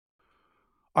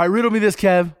All right, riddle me this,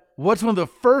 Kev. What's one of the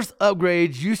first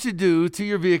upgrades you should do to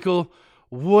your vehicle?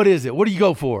 What is it? What do you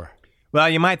go for? Well,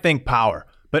 you might think power,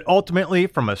 but ultimately,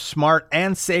 from a smart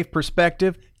and safe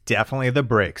perspective, definitely the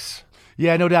brakes.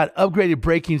 Yeah, no doubt. Upgraded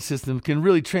braking system can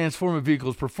really transform a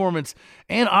vehicle's performance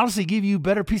and honestly give you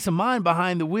better peace of mind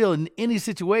behind the wheel in any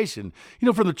situation. You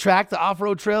know, from the track to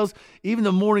off-road trails, even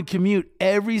the morning commute,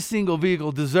 every single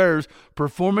vehicle deserves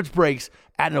performance brakes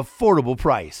at an affordable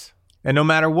price. And no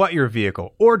matter what your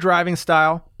vehicle or driving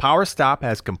style, PowerStop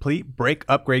has complete brake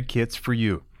upgrade kits for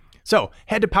you. So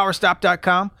head to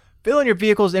PowerStop.com, fill in your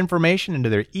vehicle's information into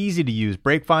their easy-to-use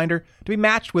brake finder to be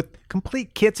matched with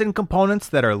complete kits and components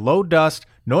that are low dust,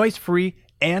 noise-free,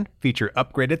 and feature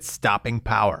upgraded stopping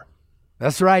power.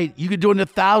 That's right. You can join the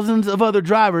thousands of other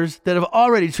drivers that have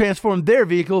already transformed their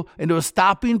vehicle into a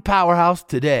stopping powerhouse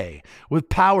today with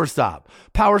PowerStop.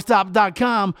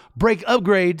 PowerStop.com, brake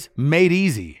upgrades made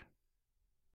easy.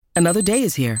 Another day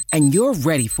is here, and you're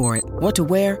ready for it. What to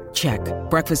wear? Check.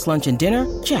 Breakfast, lunch, and dinner?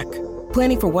 Check.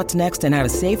 Planning for what's next and how to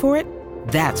save for it?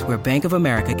 That's where Bank of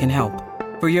America can help.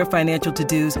 For your financial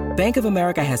to-dos, Bank of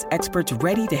America has experts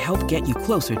ready to help get you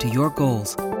closer to your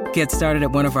goals. Get started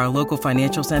at one of our local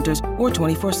financial centers or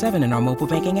 24/7 in our mobile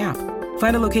banking app.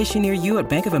 Find a location near you at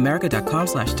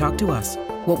bankofamerica.com/talktous.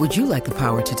 What would you like the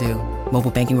power to do?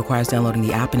 Mobile banking requires downloading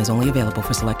the app and is only available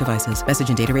for select devices. Message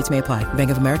and data rates may apply.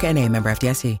 Bank of America N.A., member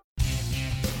FDIC.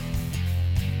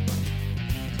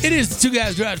 It is the Two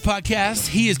Guys Garage Podcast.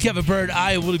 He is Kevin Bird.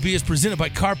 I am Willie B. It's presented by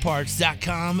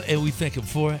CarParts.com, and we thank him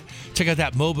for it. Check out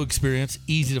that mobile experience.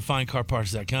 Easy to find,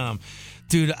 CarParts.com.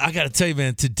 Dude, I got to tell you,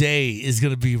 man, today is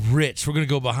going to be rich. We're going to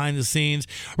go behind the scenes.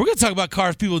 We're going to talk about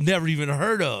cars people never even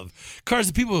heard of. Cars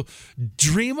that people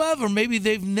dream of or maybe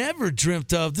they've never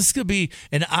dreamt of. This is going to be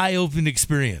an eye-opening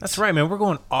experience. That's right, man. We're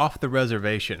going off the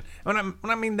reservation. When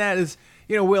I mean that is,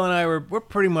 Will and I, we're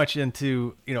pretty much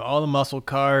into, all the muscle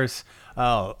cars,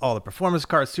 all the performance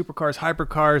cars, supercars,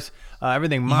 hypercars,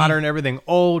 everything modern, everything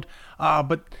old.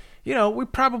 But we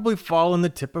probably fall in the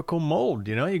typical mold.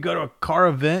 You go to a car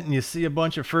event and you see a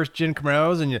bunch of first-gen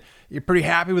Camaros and you're pretty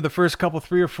happy with the first couple,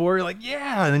 3 or 4. You're like,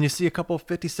 yeah. And then you see a couple of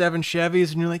 57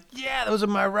 Chevys and you're like, yeah, those are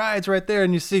my rides right there.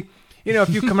 And you see, a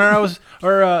few Camaros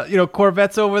or,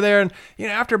 Corvettes over there. And,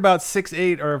 after about 6,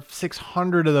 8, or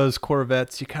 600 of those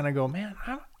Corvettes, you kind of go, man,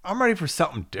 I'm ready for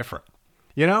something different.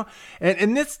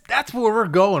 And that's where we're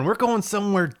going. We're going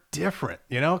somewhere different,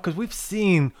 because we've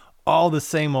seen all the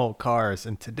same old cars.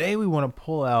 And today we want to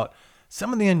pull out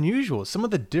some of the unusual, some of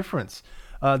the different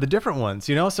ones,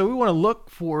 So we want to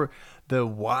look for the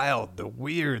wild, the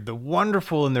weird, the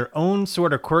wonderful in their own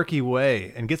sort of quirky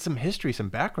way and get some history, some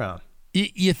background.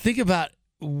 You think about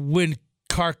when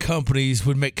car companies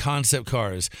would make concept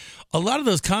cars. A lot of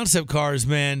those concept cars,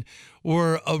 man,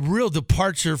 were a real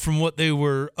departure from what they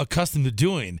were accustomed to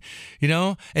doing,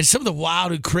 And some of the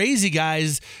wild and crazy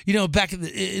guys, back in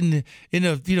the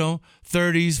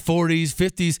 30s, 40s,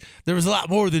 50s, there was a lot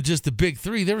more than just the big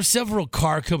three. There were several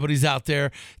car companies out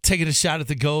there taking a shot at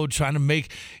the gold, trying to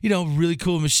make, really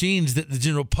cool machines that the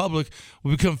general public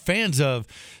will become fans of.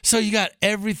 So you got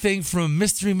everything from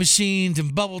mystery machines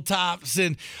and bubble tops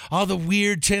and all the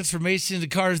weird transformations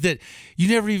of cars that you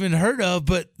never even heard of,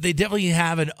 but they definitely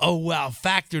have an oh wow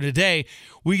factor today.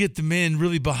 We get the men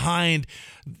really behind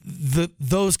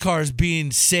those cars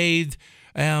being saved,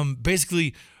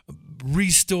 basically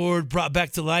restored, brought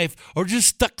back to life, or just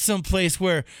stuck someplace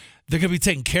where they're going to be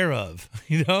taken care of,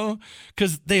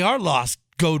 because they are lost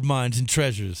gold mines and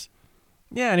treasures.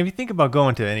 Yeah, and if you think about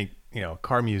going to any,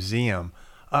 car museum,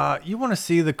 you want to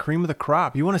see the cream of the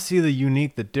crop. You want to see the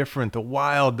unique, the different, the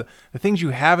wild, the things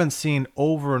you haven't seen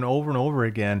over and over and over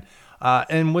again.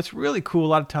 And what's really cool a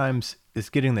lot of times is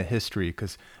getting the history,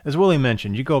 because as Willie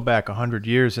mentioned, you go back 100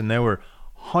 years and there were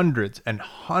hundreds and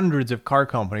hundreds of car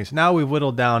companies. Now we've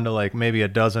whittled down to like maybe a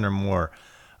dozen or more.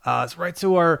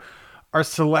 So our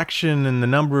selection and the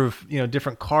number of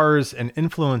different cars and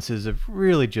influences have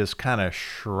really just kind of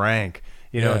shrank,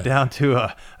 down to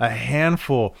a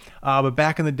handful. But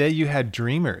back in the day, you had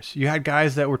dreamers. You had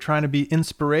guys that were trying to be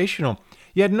inspirational.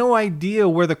 You had no idea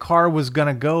where the car was going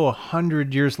to go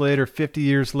 100 years later, 50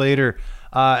 years later.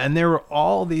 And there were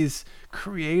all these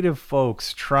creative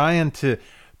folks trying to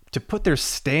put their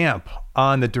stamp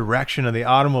on the direction of the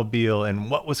automobile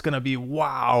and what was going to be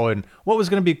wow and what was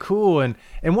going to be cool and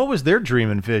what was their dream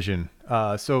and vision.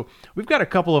 So we've got a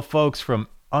couple of folks from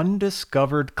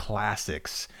Undiscovered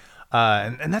Classics.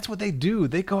 And that's what they do.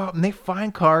 They go out and they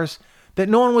find cars that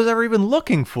no one was ever even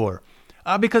looking for.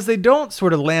 Because they don't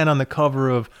sort of land on the cover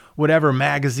of whatever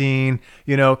magazine,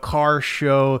 car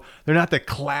show. They're not the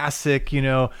classic,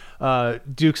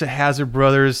 Dukes of Hazzard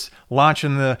brothers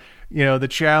launching the the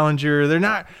Challenger. They're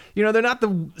not, they're not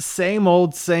the same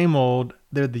old, same old.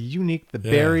 They're the unique, the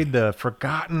buried, the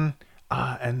forgotten.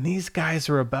 And these guys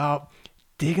are about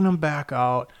digging them back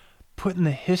out, putting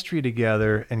the history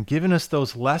together, and giving us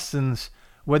those lessons,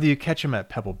 whether you catch them at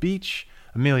Pebble Beach,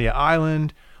 Amelia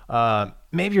Island,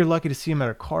 maybe you're lucky to see them at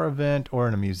a car event or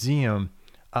in a museum.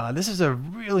 This is a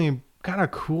really kind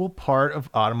of cool part of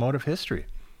automotive history.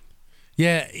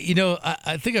 Yeah,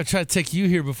 I think I've tried to take you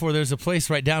here before. There's a place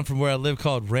right down from where I live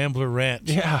called Rambler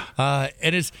Ranch. Yeah.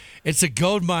 And it's a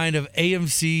gold mine of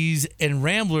AMCs and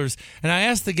Ramblers. And I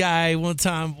asked the guy one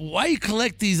time, why you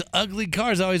collect these ugly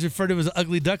cars? I always refer to them as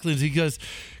ugly ducklings. He goes,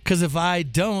 because if I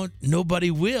don't,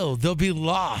 nobody will. They'll be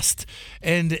lost.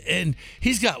 And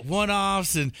he's got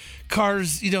one-offs and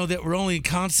cars, that were only in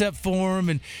concept form.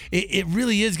 And it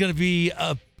really is going to be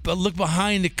a look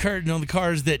behind the curtain on the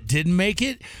cars that didn't make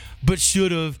it, but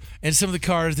should have, and some of the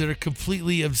cars that are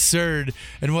completely absurd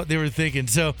in what they were thinking.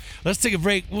 So let's take a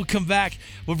break. We'll come back.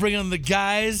 We'll bring on the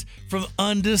guys from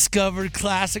Undiscovered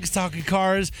Classics, talking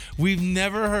cars we've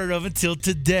never heard of until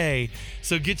today.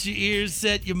 So get your ears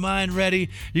set, your mind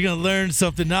ready. You're going to learn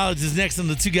something. Knowledge is next on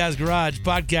the Two Guys Garage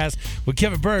podcast with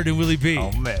Kevin Bird and Willie B.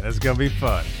 Oh, man, that's going to be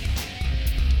fun.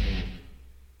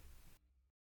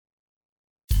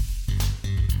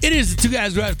 It is the Two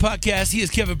Guys Garage podcast. He is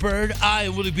Kevin Bird. I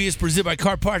am Willie B. It's presented by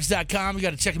CarParts.com. You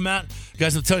got to check them out.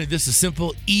 Guys, I'm telling you, this is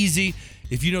simple, easy.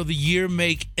 If you know the year,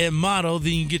 make, and model,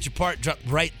 then you can get your part dropped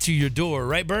right to your door.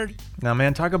 Right, Bird? Now,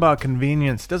 man, talk about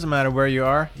convenience. Doesn't matter where you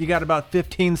are. You got about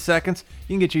 15 seconds.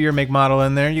 You can get your year, make, model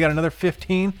in there. You got another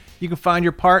 15. You can find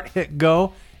your part, hit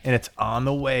go, and it's on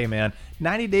the way, man.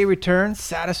 90-day return,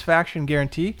 satisfaction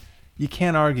guarantee. You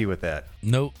can't argue with that.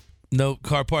 Nope.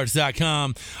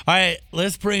 CarParts.com. All right,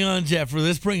 let's bring on Jeffrey.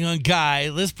 Let's bring on Guy.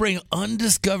 Let's bring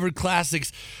Undiscovered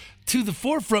Classics to the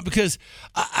forefront, because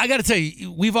I got to tell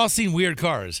you, we've all seen weird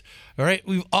cars. All right,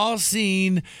 we've all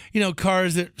seen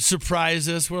cars that surprise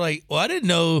us. We're like, well, I didn't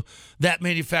know that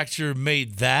manufacturer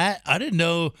made that. I didn't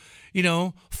know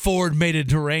Ford made a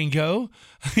Durango.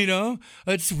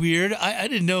 It's weird. I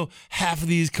didn't know half of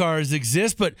these cars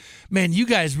exist. But man, you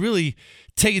guys really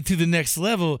take it to the next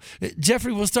level.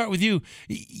 Jeffrey, we'll start with you.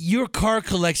 Your car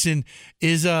collection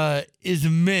is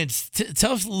immense.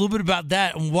 Tell us a little bit about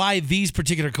that and why these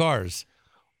particular cars.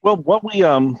 Well, what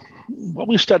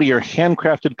we study are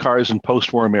handcrafted cars in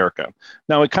post-war America.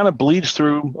 Now, it kind of bleeds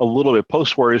through a little bit.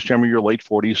 Post-war is generally your late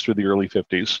 40s through the early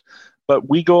 50s. But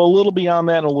we go a little beyond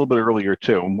that and a little bit earlier,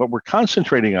 too. And what we're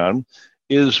concentrating on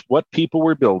is what people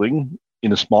were building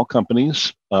in small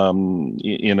companies,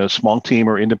 in a small team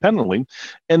or independently,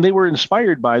 and they were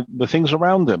inspired by the things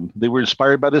around them. They were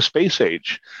inspired by the space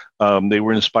age. They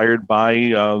were inspired by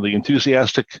the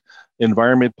enthusiastic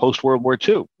environment post-World War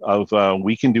II of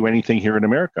we can do anything here in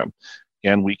America,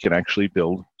 and we can actually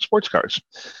build sports cars.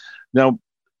 Now,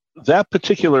 that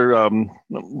particular,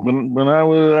 when I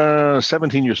was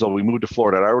 17 years old, we moved to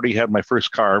Florida. I already had my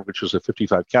first car, which was a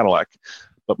 55 Cadillac.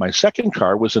 But my second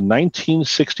car was a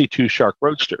 1962 Shark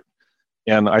Roadster.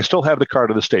 And I still have the car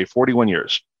to this day, 41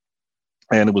 years.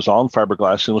 And it was all in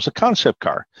fiberglass. And it was a concept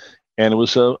car. And it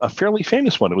was a fairly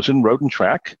famous one. It was in Road and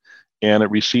Track. And it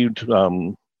received a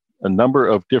number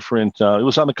of different, it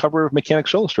was on the cover of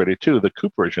Mechanics Illustrated, too, the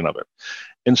coupe version of it.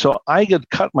 And so I had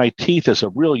cut my teeth as a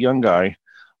real young guy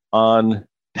on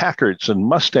Packards and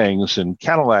Mustangs and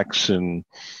Cadillacs and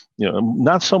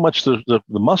not so much the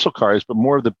muscle cars, but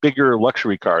more of the bigger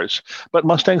luxury cars. But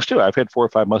Mustangs too. I've had 4 or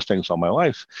 5 Mustangs all my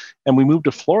life. And we moved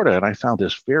to Florida, and I found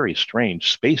this very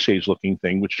strange space age looking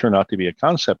thing, which turned out to be a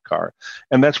concept car.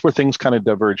 And that's where things kind of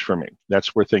diverged for me.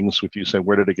 That's where things, if you say,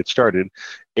 where did it get started?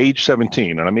 Age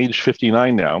 17, and I'm age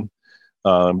 59 now.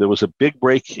 There was a big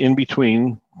break in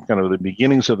between, kind of the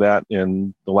beginnings of that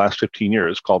in the last 15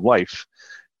 years, called life.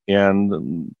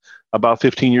 And about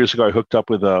 15 years ago, I hooked up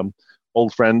with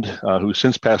old friend who's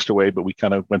since passed away, but we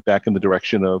kind of went back in the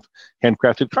direction of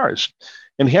handcrafted cars.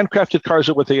 And handcrafted cars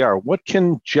are what they are. What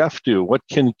can Jeff do? What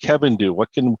can Kevin do?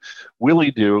 What can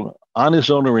Willie do on his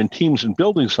own or in teams in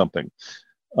building something?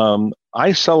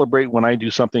 I celebrate when I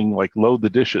do something like load the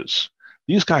dishes.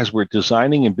 These guys were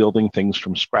designing and building things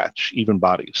from scratch, even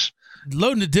bodies.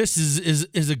 Loading the dishes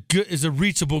is a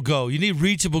reachable goal. You need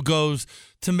reachable goals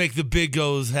to make the big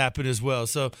goals happen as well.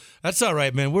 So that's all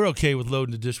right, man. We're okay with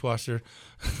loading the dishwasher.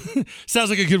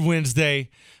 Sounds like a good Wednesday.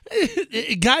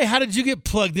 Guy, how did you get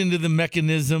plugged into the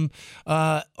mechanism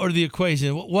or the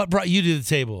equation? What brought you to the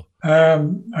table?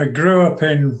 I grew up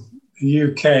in the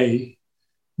UK.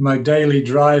 My daily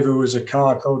driver was a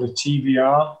car called a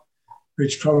TVR,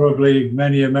 which probably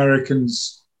many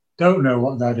Americans don't know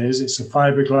what that is. It's a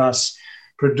fiberglass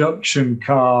production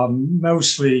car,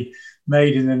 mostly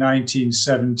made in the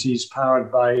 1970s,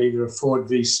 powered by either a Ford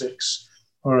V6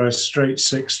 or a straight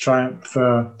six Triumph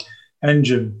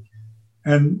engine.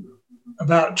 And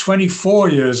about 24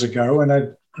 years ago, when I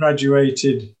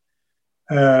graduated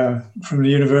from the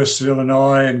University of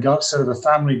Illinois and got sort of a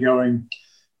family going,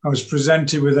 I was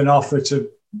presented with an offer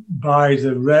to buy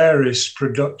the rarest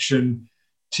production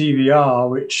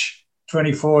TVR, which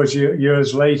 24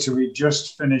 years later, we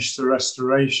just finished the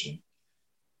restoration.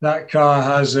 That car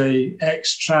has a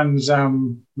ex-Trans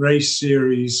Am race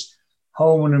series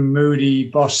Holman and Moody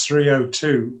Boss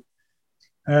 302.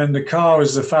 And the car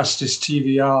was the fastest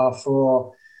TVR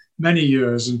for many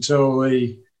years until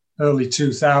the early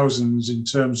 2000s in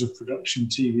terms of production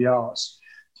TVRs.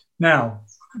 Now,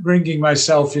 bringing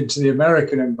myself into the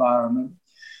American environment,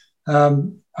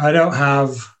 I don't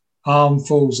have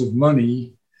armfuls of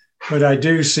money, but I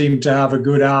do seem to have a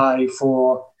good eye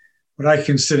for what I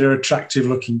consider attractive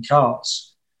looking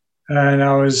cars. And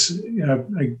I was,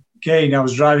 I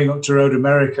was driving up to Road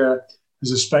America as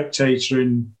a spectator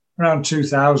in around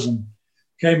 2000,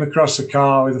 came across a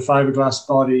car with a fiberglass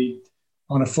body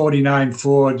on a 49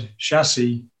 Ford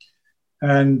chassis.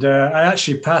 And I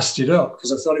actually passed it up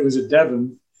because I thought it was a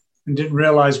Devon and didn't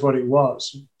realize what it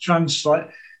was.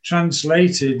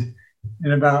 Translated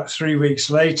in about 3 weeks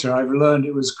later, I've learned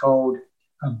it was called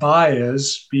a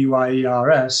Byers,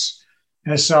 B-Y-E-R-S,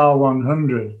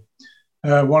 SR100,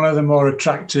 one of the more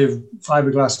attractive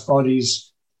fiberglass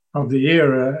bodies of the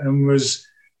era, and was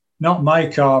not my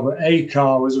car, but a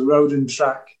car, was a Road and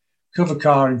Track cover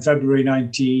car in February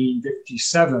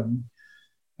 1957.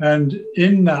 And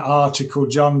in that article,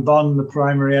 John Bond, the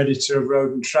primary editor of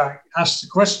Road and Track, asked the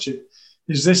question,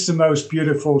 is this the most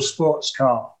beautiful sports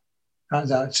car at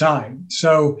that time?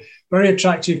 So very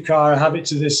attractive car. I have it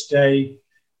to this day.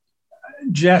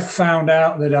 Jeff found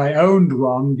out that I owned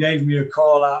one, gave me a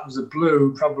call out of the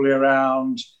blue, probably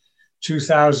around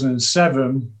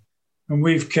 2007. And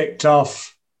we've kicked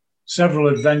off several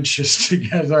adventures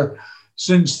together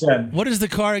since then. What is the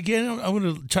car again? I'm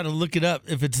going to try to look it up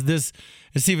if it's this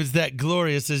and see if it's that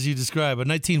glorious as you describe. A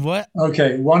 19 what?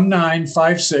 Okay,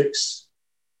 1956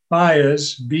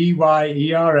 Byers,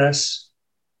 B-Y-E-R-S,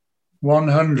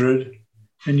 100.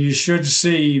 And you should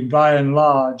see, by and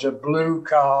large, a blue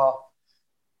car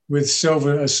with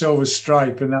a silver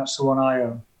stripe, and that's the one I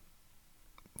own.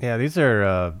 Yeah, these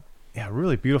are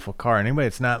really beautiful car. Anybody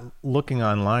that's not looking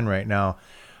online right now,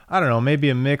 I don't know, maybe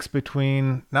a mix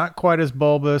between not quite as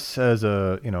bulbous as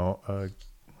a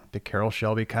DeCarroll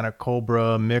Shelby kind of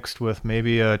Cobra mixed with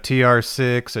maybe a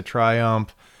TR6, a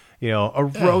Triumph, a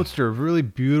Roadster, really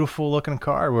beautiful looking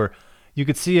car where you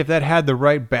could see if that had the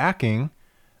right backing,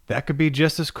 that could be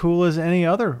just as cool as any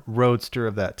other Roadster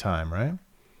of that time, right?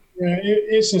 Yeah,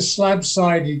 it's a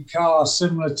slab-sided car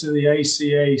similar to the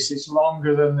AC Ace. It's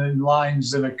longer than the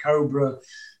lines than a Cobra,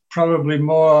 probably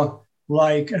more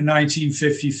like a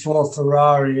 1954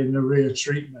 Ferrari in the rear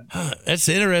treatment. That's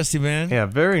interesting, man. Yeah,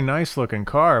 very nice looking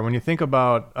car. When you think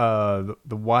about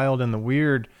the wild and the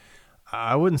weird,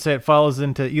 I wouldn't say it falls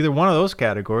into either one of those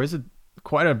categories. It's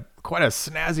quite a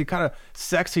snazzy, kind of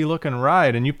sexy looking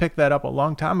ride, and you picked that up a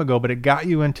long time ago, but it got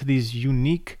you into these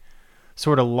unique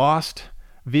sort of lost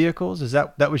vehicles. Is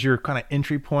that was your kind of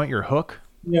entry point, your hook?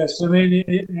 Yes, I mean,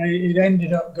 it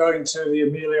ended up going to the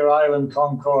Amelia Island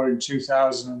Concours in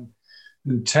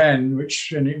 2010,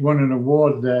 and it won an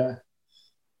award there.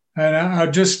 And I'll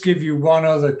just give you one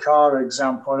other car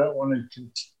example. I don't want to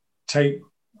take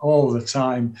all the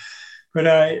time, but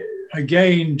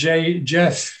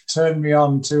Jeff turned me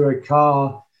on to a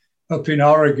car up in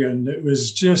Oregon that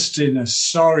was just in a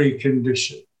sorry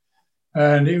condition.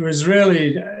 And it was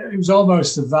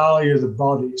almost the value of the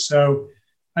body. So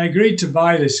I agreed to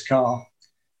buy this car.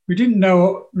 We didn't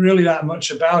know really that much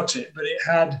about it, but it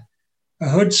had a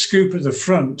hood scoop at the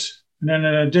front and then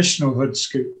an additional hood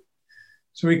scoop.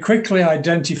 So we quickly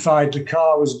identified the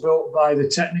car was built by the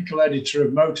technical editor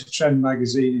of Motor Trend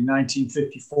magazine in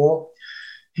 1954.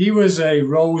 He was a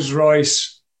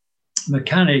Rolls-Royce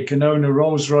mechanic and owned a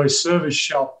Rolls-Royce service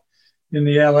shop in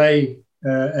the LA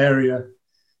area.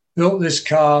 Built this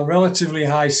car, relatively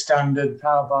high standard,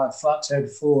 powered by a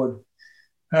flathead Ford.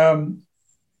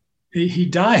 He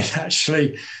died,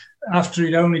 actually, after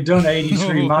he'd only done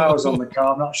 83 miles on the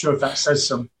car. I'm not sure if that says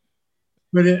something.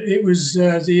 But it was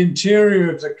the interior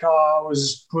of the car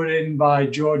was put in by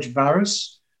George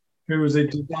Barris, who was the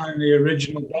designer of the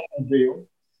original Batmobile.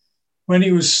 When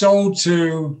it was sold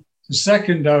to the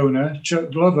second owner,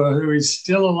 Chuck Glover, who is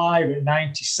still alive at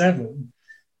 97,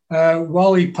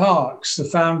 Wally Parks, the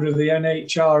founder of the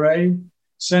NHRA,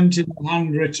 sent in a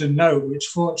handwritten note, which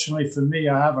fortunately for me,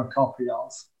 I have a copy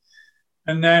of.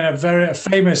 And then a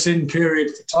famous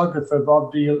in-period photographer,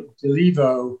 Bob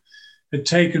DeLevo, had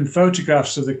taken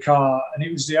photographs of the car, and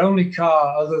it was the only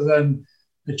car other than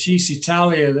the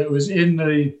Cisitalia that was in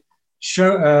the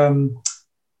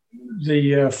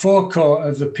forecourt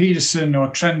of the Peterson or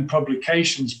Trend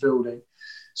Publications building.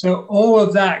 So all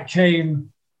of that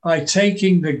came by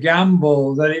taking the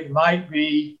gamble that it might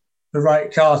be the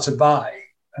right car to buy.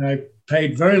 And I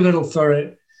paid very little for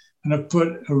it, and I've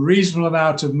put a reasonable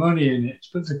amount of money in it.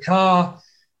 But the car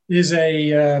is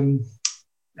the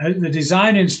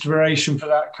design inspiration for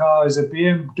that car is a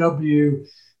BMW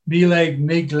Miele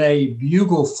Migle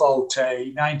Bugle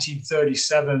Falte,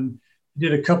 1937.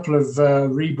 Did a couple of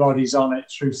rebodies on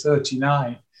it through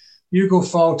 39. Bugle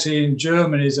Falte in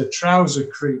German is a trouser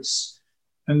crease.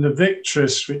 And the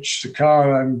Victress, which the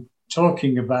car I'm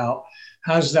talking about,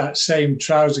 has that same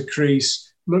trouser crease,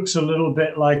 looks a little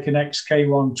bit like an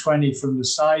XK120 from the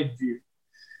side view.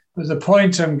 But the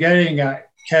point I'm getting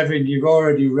at, Kevin, you've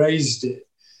already raised it.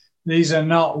 These are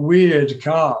not weird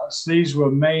cars. These were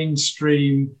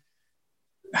mainstream,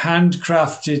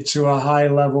 handcrafted to a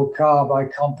high-level car by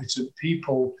competent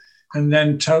people and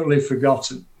then totally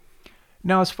forgotten.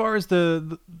 Now, as far as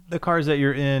the cars that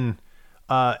you're into,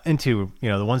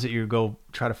 the ones that you go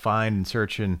try to find and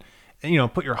search and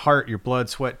put your heart, your blood,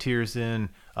 sweat, tears in,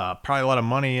 probably a lot of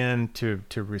money in to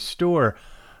restore,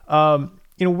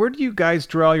 where do you guys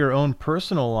draw your own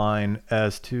personal line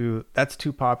as to that's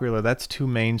too popular, that's too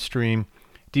mainstream?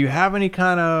 Do you have any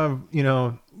kind of,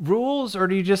 rules, or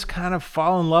do you just kind of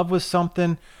fall in love with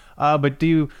something? But do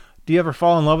you ever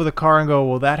fall in love with a car and go,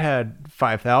 well, that had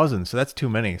 5,000, so that's too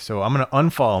many, so I'm going to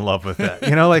unfall in love with that?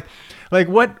 like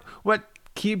what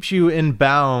keeps you in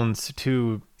bounds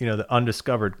to, the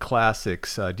undiscovered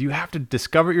classics? Do you have to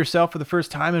discover it yourself for the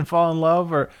first time and fall in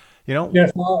love, or,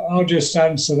 Yes, I'll just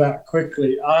answer that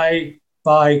quickly. I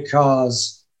buy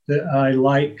cars that I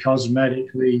like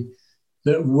cosmetically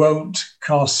that won't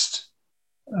cost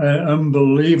an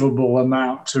unbelievable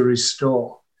amount to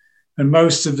restore. And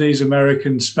most of these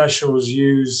American specials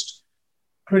used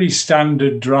pretty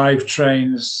standard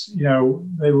drivetrains.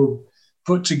 They were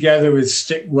put together with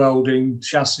stick welding.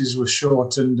 Chassis were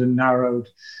shortened and narrowed.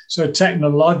 So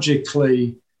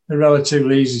technologically, they're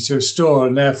relatively easy to restore,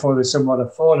 and therefore they're somewhat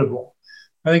affordable.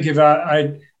 I think if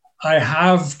I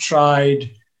have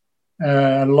tried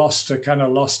lost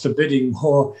a bidding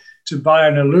war to buy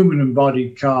an aluminum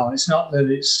bodied car. It's not that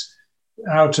it's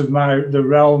out of the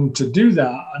realm to do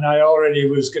that. And I already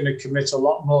was going to commit a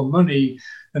lot more money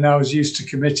than I was used to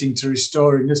committing to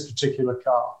restoring this particular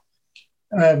car.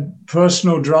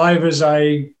 Personal drivers,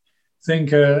 I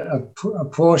think a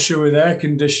Porsche with air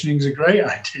conditioning is a great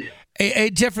idea. Hey,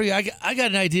 Jeffrey, I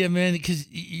got an idea, man, because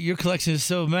your collection is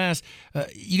so vast.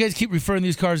 You guys keep referring to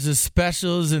these cars as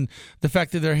specials, and the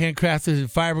fact that they're handcrafted in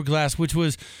fiberglass, which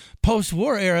was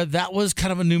post-war era, that was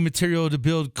kind of a new material to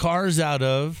build cars out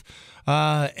of.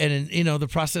 And the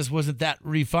process wasn't that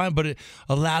refined, but it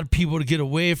allowed people to get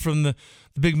away from the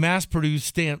big mass-produced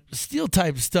stamped steel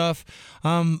type stuff.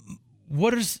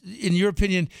 What is, in your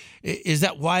opinion, is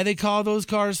that why they call those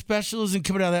cars specials? And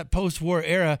coming out of that post-war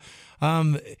era,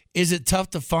 is it tough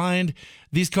to find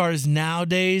these cars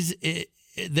nowadays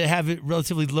that have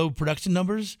relatively low production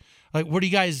numbers? Like, where do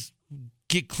you guys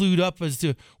get clued up as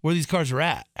to where these cars are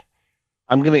at?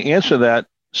 I'm going to answer that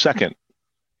second,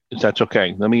 if that's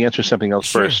okay. Let me answer something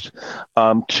else first.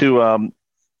 To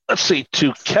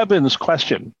Kevin's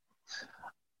question.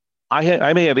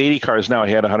 I may have 80 cars now. I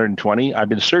had 120. I've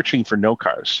been searching for no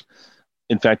cars.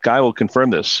 In fact, Guy will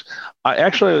confirm this. I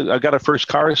got a first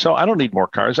car, so I don't need more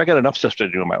cars. I got enough stuff to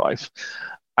do in my life.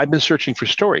 I've been searching for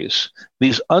stories,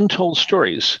 these untold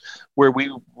stories where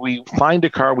we find a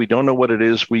car, we don't know what it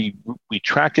is, we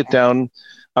track it down.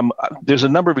 There's a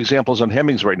number of examples on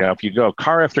Hemmings right now. If you go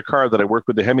car after car that I work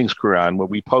with the Hemmings crew on, where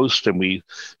we post and we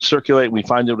circulate, and we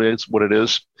find what it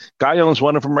is. Guy owns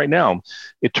one of them right now.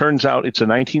 It turns out it's a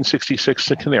 1966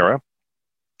 Canera.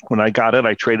 When I got it,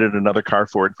 I traded another car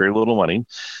for it, very little money.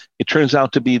 It turns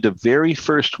out to be the very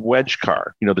first wedge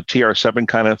car, the TR7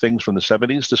 kind of things from the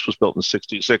 70s. This was built in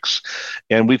 66.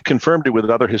 And we've confirmed it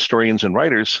with other historians and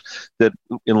writers that,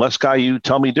 unless, Guy, you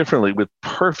tell me differently, with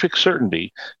perfect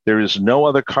certainty, there is no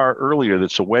other car earlier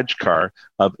that's a wedge car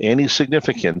of any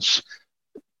significance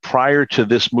prior to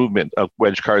this movement of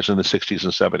wedge cars in the 60s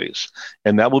and 70s.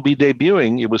 And that will be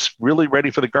debuting. It was really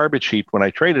ready for the garbage heap when I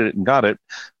traded it and got it.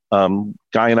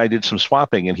 Guy and I did some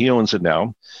swapping, and he owns it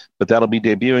now. But that'll be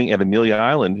debuting at Amelia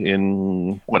Island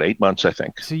in 8 months, I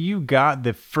think. So you got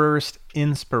the first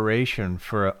inspiration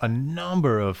for a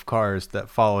number of cars that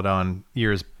followed on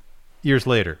years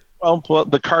later. Well,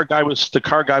 the car guy was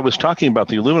talking about,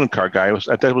 the aluminum car guy.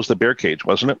 That was the Bear Cage,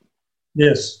 wasn't it?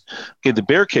 Yes. Okay, the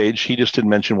Bear Cage, he just didn't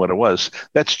mention what it was.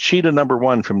 That's Cheetah number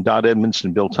 1 from Don Edmonds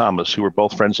and Bill Thomas, who were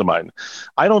both friends of mine.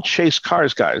 I don't chase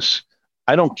cars, guys.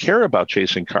 I don't care about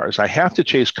chasing cars. I have to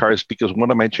chase cars because what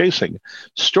am I chasing?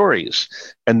 Stories.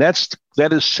 And that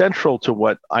is central to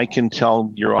what I can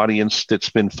tell your audience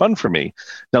that's been fun for me.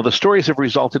 Now, the stories have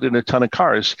resulted in a ton of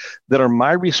cars that are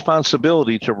my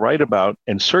responsibility to write about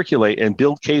and circulate and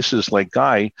build cases like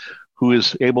Guy, who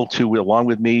is able to, along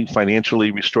with me,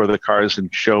 financially restore the cars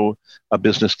and show a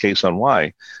business case on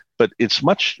why. But it's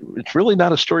really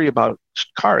not a story about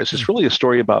cars. It's really a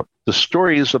story about the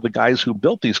stories of the guys who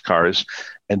built these cars.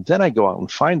 And then I go out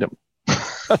and find them.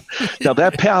 Now,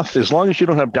 that path, as long as you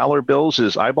don't have dollar bills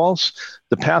as eyeballs,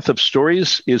 the path of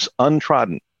stories is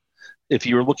untrodden. If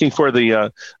you were looking for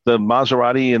the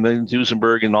Maserati and the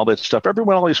Duesenberg and all that stuff,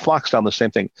 everyone always flocks down the same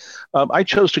thing. I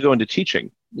chose to go into teaching.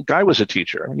 Guy was a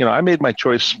teacher. I made my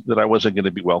choice that I wasn't going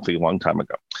to be wealthy a long time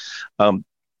ago.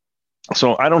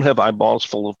 So I don't have eyeballs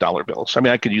full of dollar bills. I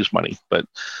mean, I could use money, but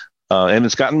and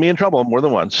it's gotten me in trouble more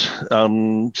than once.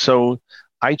 So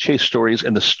I chase stories,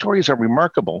 and the stories are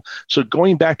remarkable. So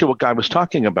going back to what Guy was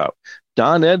talking about,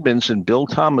 Don Edmonds and Bill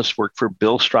Thomas worked for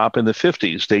Bill Stropp in the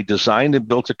 50s. They designed and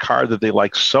built a car that they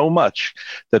liked so much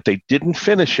that they didn't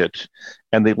finish it,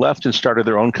 and they left and started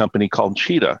their own company called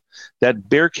Cheetah. That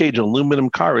Bear Cage aluminum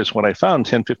car is what I found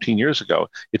 10, 15 years ago.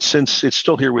 It's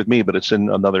still here with me, but it's in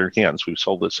other hands. We've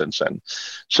sold it since then.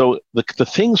 So the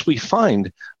things we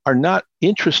find are not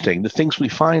interesting. The things we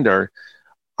find are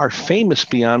famous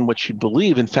beyond what you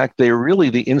believe. In fact, they're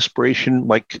really the inspiration,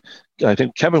 like I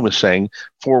think Kevin was saying,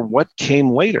 for what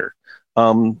came later.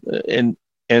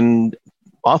 And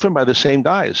often by the same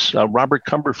guys. Robert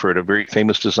Cumberford, a very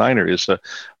famous designer, is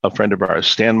a friend of ours.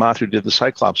 Stan Mott, who did the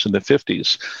Cyclops in the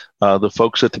 50s. The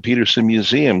folks at the Peterson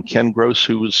Museum, Ken Gross,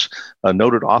 who was a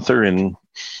noted author and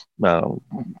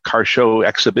car show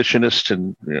exhibitionist,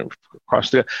 and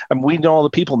we know all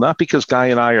the people, not because Guy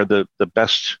and I are the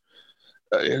best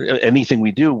anything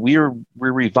we do. We're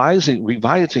revising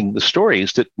the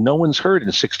stories that no one's heard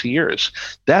in 60 years.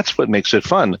 That's what makes it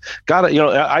fun.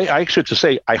 I actually have to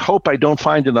say, I hope I don't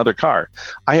find another car.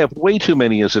 I have way too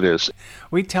many as it is.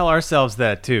 We tell ourselves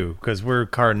that too, because we're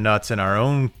car nuts in our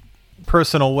own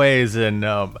personal ways, and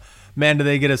man, do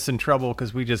they get us in trouble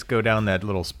because we just go down that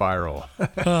little spiral.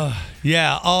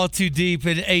 Yeah, all too deep.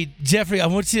 And hey, Jeffrey, I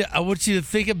want you to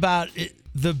think about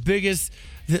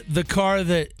the car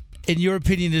that, in your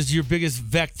opinion, is your biggest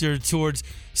vector towards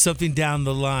something down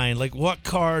the line. Like, what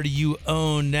car do you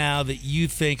own now that you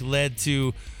think led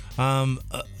to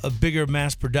a bigger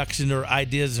mass production or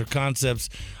ideas or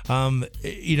concepts,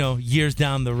 years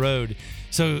down the road?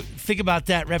 So think about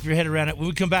that. Wrap your head around it. When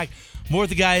we come back, more of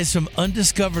the guys from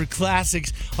Undiscovered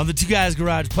Classics on the Two Guys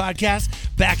Garage podcast.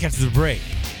 Back after the break.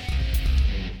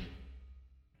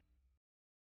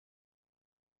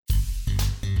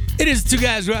 It is the Two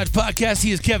Guys Garage podcast.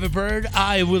 He is Kevin Bird.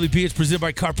 I am Willie P. It's presented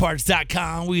by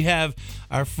CarParts.com. We have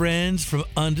our friends from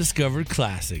Undiscovered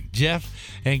Classic, Jeff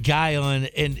and Guy on.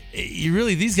 And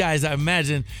these guys, I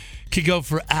imagine, could go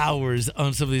for hours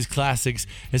on some of these classics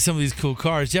and some of these cool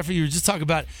cars. Jeffrey, you were just talking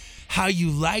about how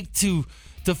you like to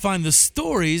find the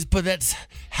stories, but that's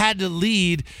had to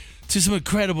lead to some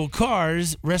incredible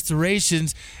cars,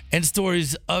 restorations, and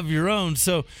stories of your own.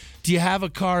 So do you have a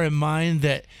car in mind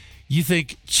that you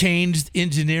think changed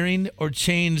engineering or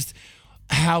changed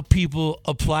how people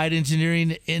applied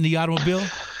engineering in the automobile?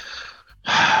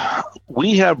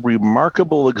 We have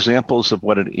remarkable examples of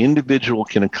what an individual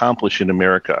can accomplish in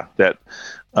America, that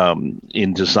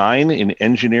in design, in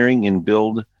engineering, in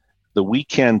build, the we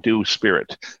can do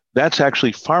spirit. That's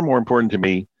actually far more important to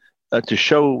me, to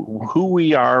show who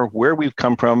we are, where we've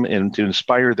come from, and to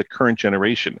inspire the current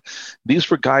generation. These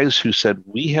were guys who said,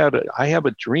 I have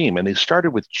a dream. And they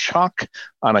started with chalk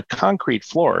on a concrete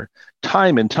floor,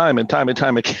 time and time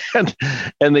again.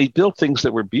 And they built things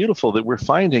that were beautiful, that we're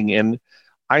finding. And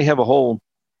I have a whole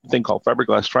thing called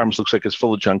Fiberglass Farms, looks like it's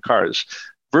full of junk cars.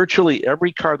 Virtually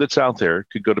every car that's out there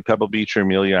could go to Pebble Beach or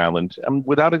Amelia Island,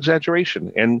 without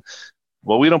exaggeration. And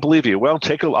well, we don't believe you. Well,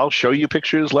 I'll show you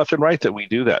pictures left and right that we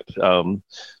do that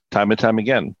time and time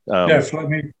again. Jeff, let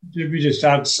me just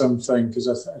add something, because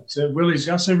Willie's,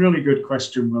 that's a really good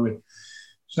question, Willie.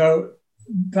 So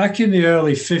back in the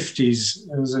early 50s,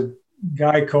 there was a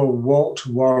guy called Walt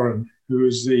Warren, who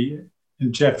was and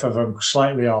Jeff, if I'm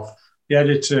slightly off, the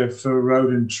editor for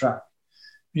Road and Track.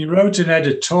 He wrote an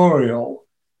editorial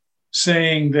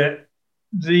saying that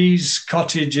these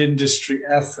cottage industry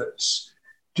efforts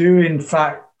do in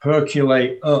fact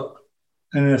percolate up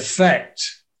and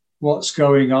affect what's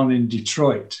going on in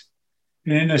Detroit.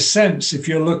 And in a sense, if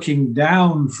you're looking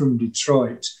down from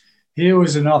Detroit, here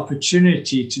was an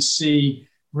opportunity to see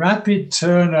rapid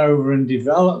turnover and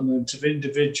development of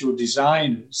individual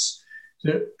designers,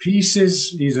 that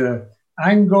pieces, either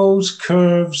angles,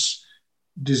 curves,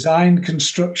 design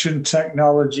construction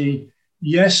technology,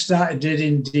 yes, that did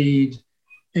indeed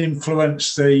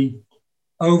influence the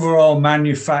overall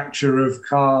manufacture of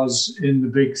cars in the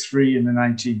big three in the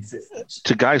 1950s.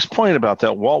 To Guy's point about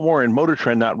that, Walt Warren, Motor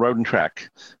Trend, not Road and Track.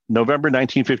 November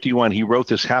 1951, he wrote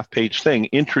this half-page thing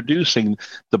introducing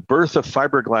the birth of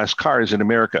fiberglass cars in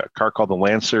America, a car called the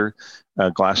Lancer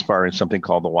glass bar and something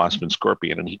called the Wasp and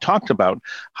Scorpion. And he talked about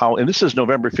how, and this is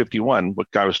November 51,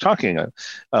 what Guy was talking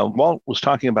about, Walt was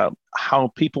talking about how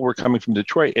people were coming from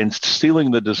Detroit and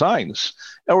stealing the designs.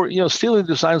 Or, stealing the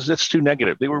designs, that's too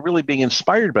negative. They were really being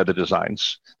inspired by the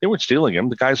designs. They weren't stealing them.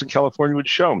 The guys in California would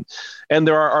show them. And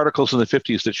there are articles in the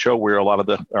 50s that show where a lot of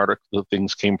the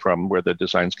things came from, where the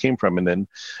designs came from. And then,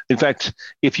 in fact,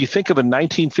 if you think of a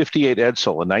 1958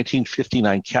 Edsel, a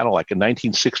 1959 Cadillac, a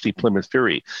 1960 Plymouth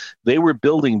Fury, they were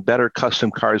building better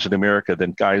custom cars in America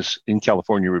than guys in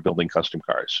California were building custom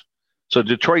cars. So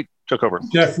Detroit took over.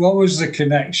 Jeff, what was the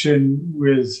connection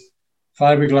with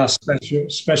fiberglass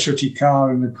specialty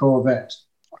car and the Corvette?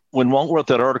 When Walt wrote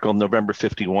that article in November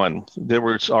 51, there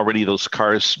was already those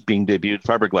cars being debuted,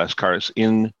 fiberglass cars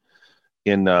in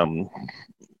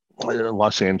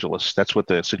Los Angeles. That's what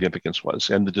the significance was.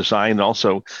 And the design,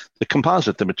 also the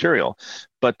composite, the material.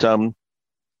 But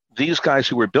these guys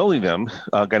who were building them,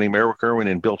 a guy named Eric Irwin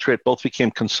and Bill Tritt, both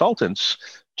became consultants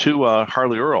to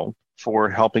Harley Earl for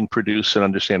helping produce and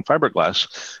understand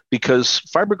fiberglass. Because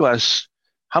fiberglass,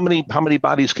 how many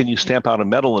bodies can you stamp out of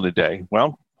metal in a day?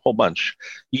 Well, whole bunch.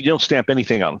 You don't stamp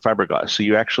anything out in fiberglass. So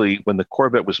you actually, when the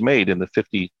Corvette was made in the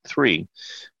 53,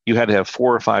 you had to have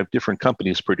 4 or 5 different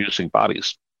companies producing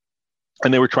bodies.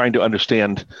 And they were trying to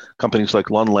understand companies like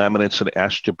Lund Laminates and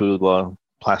Ashtabula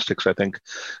Plastics, I think.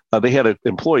 They had to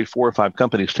employ 4 or 5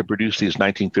 companies to produce these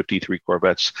 1953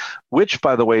 Corvettes, which,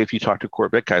 by the way, if you talk to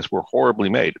Corvette guys, were horribly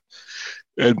made.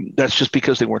 And that's just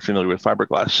because they weren't familiar with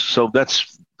fiberglass. So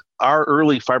that's our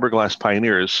early fiberglass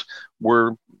pioneers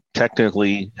were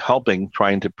technically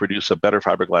trying to produce a better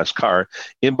fiberglass car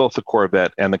in both the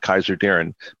Corvette and the Kaiser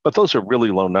Darren. But those are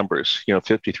really low numbers,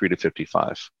 53 to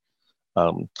 55.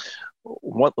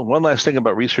 One last thing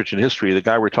about research and history, the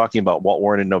guy we're talking about, Walt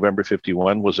Warren, in November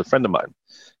 51, was a friend of mine.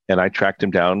 And I tracked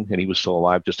him down, and he was still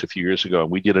alive just a few years ago.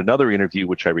 And we did another interview,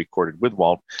 which I recorded with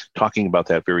Walt, talking about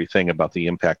that very thing, about the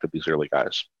impact of these early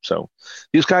guys. So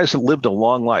these guys have lived a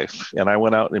long life, and I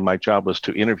went out, and my job was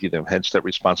to interview them, hence that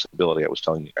responsibility I was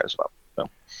telling you guys about.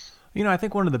 So. I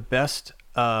think one of the best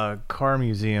car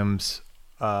museums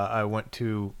I went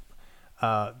to,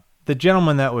 the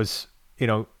gentleman that was,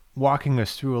 walking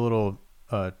us through a little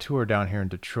tour down here in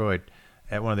Detroit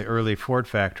at one of the early Ford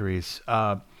factories,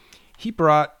 he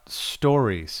brought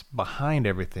stories behind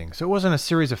everything. So it wasn't a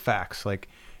series of facts, like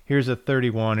here's a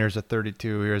 31, here's a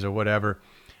 32, here's a whatever.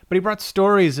 But he brought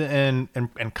stories and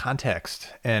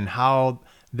context and how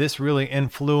this really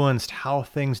influenced how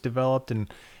things developed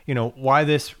and, why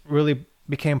this really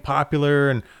became popular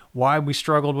and why we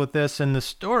struggled with this. And the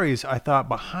stories, I thought,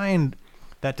 behind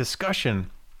that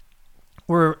discussion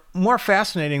were more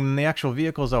fascinating than the actual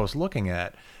vehicles I was looking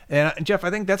at. And Jeff, I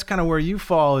think that's kind of where you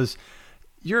fall, is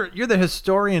you're the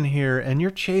historian here, and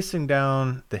you're chasing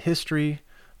down the history,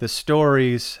 the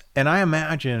stories. And I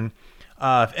imagine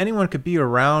if anyone could be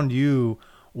around you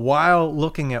while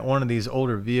looking at one of these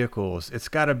older vehicles, it's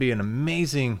got to be an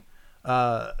amazing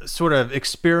sort of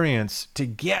experience to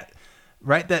get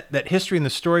right that history and the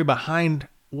story behind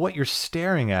what you're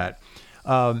staring at.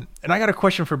 And I got a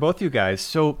question for both of you guys.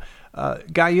 So,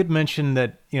 Guy, you'd mentioned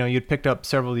that you'd picked up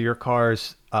several of your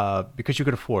cars because you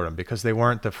could afford them, because they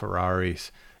weren't the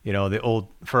Ferraris, the old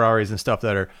Ferraris and stuff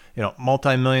that are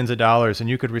multi-millions of dollars, and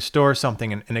you could restore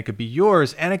something and it could be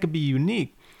yours and it could be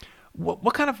unique.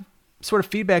 What kind of sort of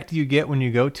feedback do you get when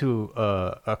you go to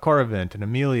a car event in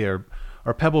Amelia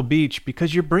or Pebble Beach,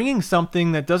 because you're bringing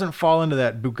something that doesn't fall into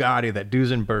that Bugatti, that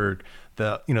Duesenberg,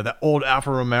 that old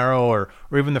Alfa Romero or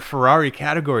even the Ferrari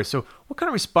category? So what kind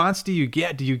of response do you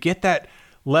get? Do you get that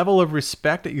level of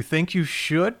respect that you think you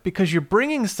should? Because you're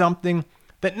bringing something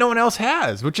that no one else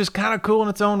has, which is kind of cool in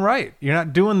its own right. You're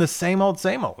not doing the same old,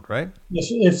 right?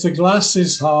 If the glass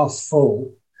is half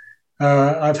full,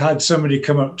 I've had somebody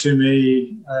come up to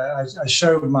me. I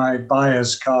showed my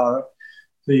buyer's car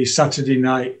the Saturday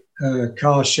night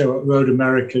car show at Road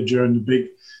America during the big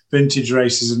vintage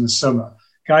races in the summer.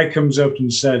 Guy comes up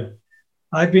and said,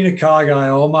 I've been a car guy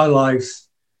all my life.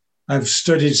 I've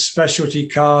studied specialty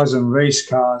cars and race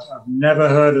cars. I've never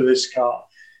heard of this car.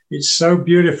 It's so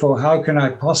beautiful. How can I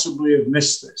possibly have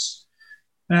missed this?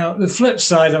 Now, the flip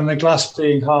side on the glass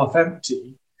being half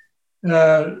empty,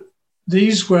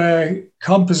 these were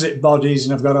composite bodies,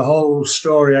 and I've got a whole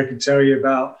story I can tell you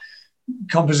about.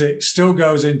 Composite still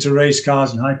goes into race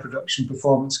cars and high production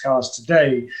performance cars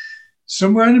today.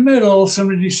 Somewhere in the middle,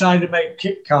 somebody decided to make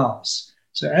kit cars.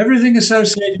 So everything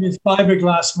associated with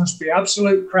fiberglass must be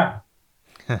absolute crap.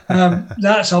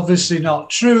 That's obviously not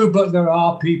true, but there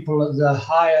are people at the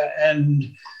higher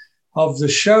end of the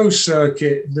show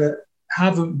circuit that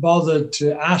haven't bothered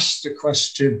to ask the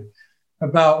question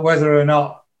about whether or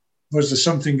not was there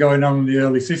something going on in the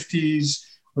early 50s,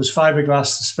 was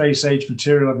fiberglass the space age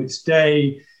material of its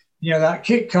day. You know, that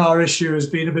kit car issue has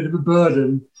been a bit of a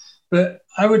burden, but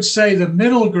I would say the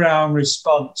middle ground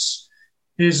response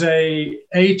is a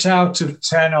 8 out of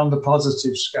 10 on the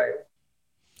positive scale.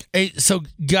 Hey, so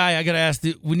Guy, I gotta ask,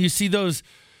 when you see those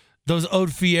old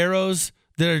Fieros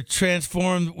that are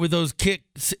transformed with those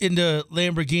kicks into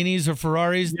Lamborghinis or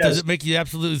Ferraris, yes, does it make you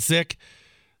absolutely sick?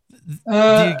 Do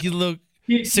you get a little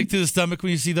sick to the stomach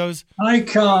when you see those? I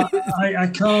can't.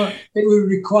 It would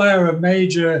require a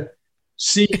major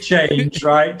sea change,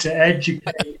 right, to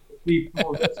educate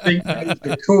people to think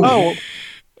they're cool. Oh,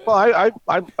 well,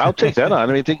 I'll take that on. I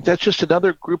mean, I think that's just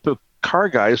another group of car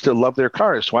guys that love their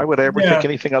cars. Why would I ever think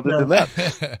anything other than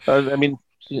that? I mean,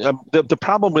 the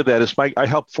problem with that is I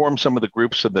helped form some of the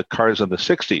groups of the cars in the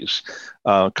 60s,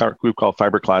 a group called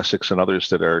Fiber Classics and others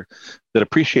that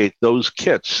appreciate those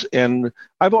kits. And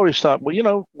I've always thought, well, you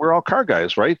know, we're all car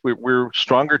guys, right? We're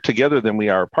stronger together than we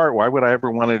are apart. Why would I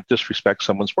ever want to disrespect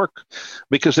someone's work?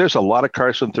 Because there's a lot of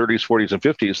cars from 30s, 40s, and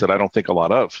 50s that I don't think a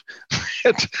lot of.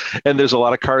 And there's a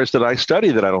lot of cars that I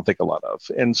study that I don't think a lot of.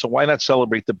 And so why not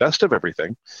celebrate the best of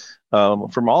everything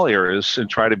from all eras and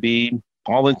try to be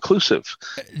all inclusive?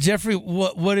 Jeffrey,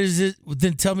 what is it?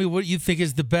 Then tell me what you think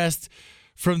is the best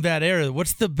from that era.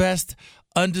 What's the best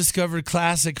undiscovered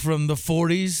classic from the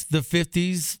 40s, the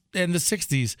 50s, and the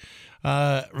 60s?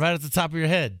 Right at the top of your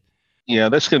head. Yeah,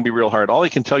 that's going to be real hard. All I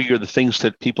can tell you are the things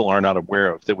that people are not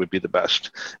aware of that would be the best.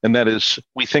 And that is,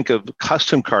 we think of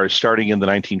custom cars starting in the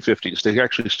 1950s. They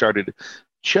actually started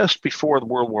just before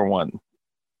World War I.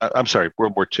 I'm sorry,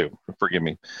 World War II, forgive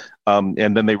me. And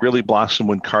then they really blossomed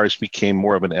when cars became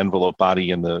more of an envelope body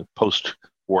in the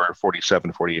post-war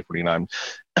 47, 48, 49.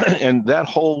 And that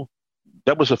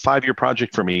was a 5-year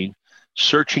project for me,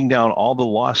 searching down all the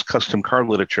lost custom car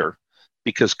literature,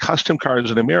 because custom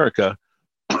cars in America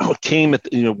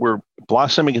were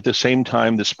blossoming at the same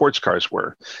time the sports cars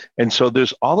were. And so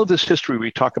there's all of this history we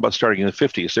talk about starting in the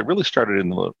 50s. It really started in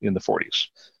the 40s.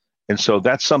 And so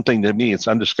that's something, to me, it's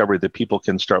undiscovered that people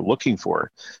can start looking for.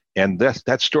 And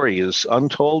that story is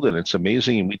untold, and it's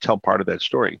amazing, and we tell part of that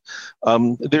story.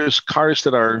 There's a car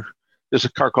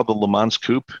called the Le Mans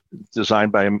Coupe,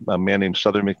 designed by a man named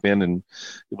Souther McMinn, and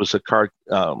it was a car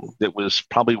that was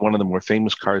probably one of the more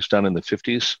famous cars done in the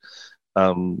 50s.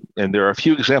 And there are a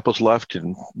few examples left,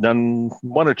 and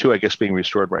one or two, I guess, being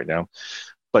restored right now.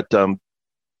 But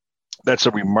that's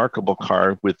a remarkable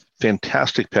car with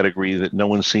fantastic pedigree that no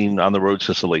one's seen on the road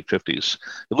since the late 50s.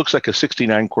 It looks like a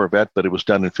 69 Corvette, but it was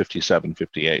done in 57,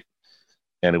 58.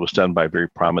 And it was done by very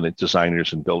prominent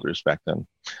designers and builders back then.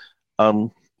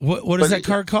 What is that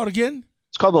car called again?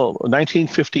 It's called the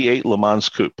 1958 Le Mans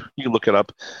Coupe. You can look it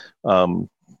up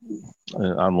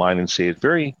online and see it.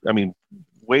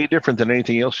 Way different than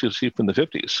anything else you'll see from the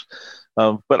 50s.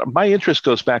 But my interest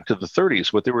goes back to the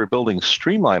 30s, where they were building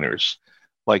streamliners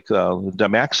like the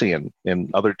Damaxian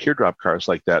and other teardrop cars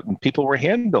like that, and people were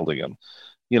hand building them.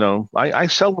 You know, I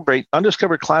celebrate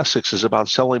undiscovered classics is about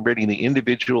celebrating the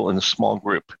individual and the small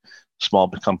group, small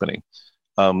company.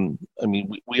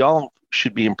 We all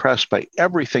should be impressed by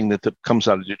everything that comes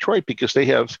out of Detroit, because they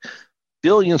have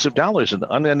billions of dollars in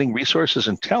unending resources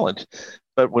and talent.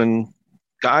 But when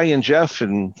Guy and Jeff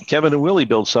and Kevin and Willie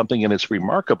build something and it's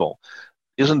remarkable,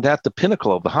 isn't that the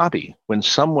pinnacle of the hobby? When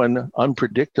someone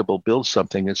unpredictable builds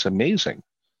something, it's amazing.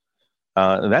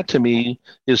 And that, to me,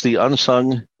 is they're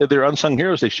unsung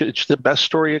heroes. It's the best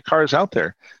story of cars out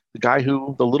there.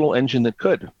 The little engine that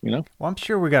could, you know? Well, I'm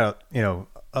sure we got,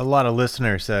 a lot of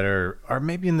listeners that are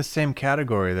maybe in the same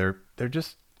category. They're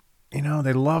just,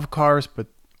 they love cars, but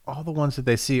all the ones that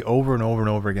they see over and over and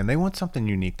over again, they want something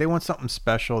unique. They want something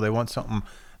special. They want something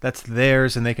that's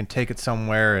theirs and they can take it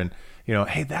somewhere and,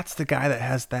 hey, that's the guy that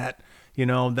has that,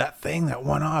 that thing, that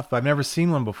one off. I've never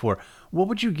seen one before. What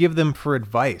would you give them for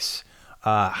advice?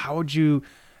 How would you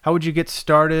get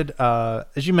started?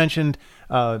 As you mentioned,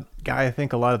 Guy, I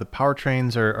think a lot of the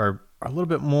powertrains are a little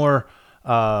bit more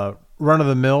run of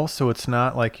the mill, so it's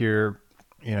not like you're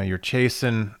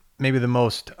chasing maybe the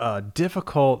most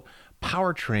difficult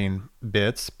powertrain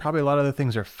bits. Probably a lot of the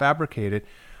things are fabricated.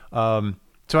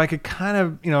 So I could kind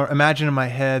of, imagine in my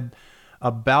head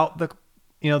about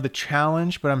the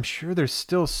challenge, but I'm sure there's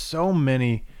still so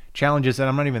many challenges that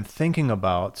I'm not even thinking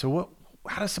about. So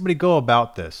how does somebody go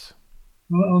about this?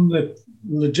 Well, on the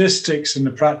logistics and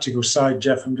the practical side,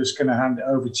 Jeff, I'm just going to hand it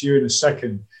over to you in a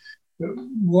second.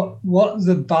 What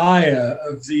the buyer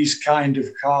of these kind of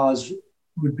cars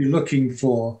would be looking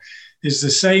for is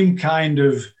the same kind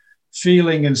of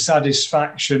feeling and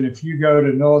satisfaction if you go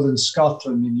to northern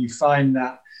Scotland and you find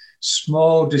that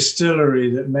small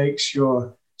distillery that makes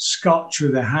your scotch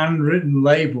with a handwritten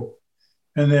label,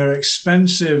 and they're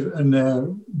expensive and they're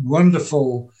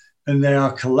wonderful and they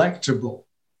are collectible.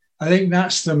 I think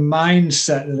that's the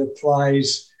mindset that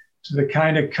applies to the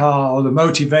kind of car, or the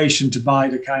motivation to buy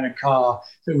the kind of car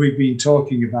that we've been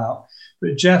talking about.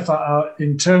 But Jeff,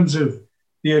 in terms of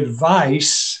the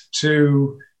advice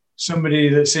to somebody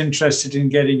that's interested in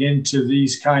getting into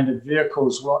these kind of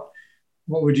vehicles, what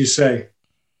would you say?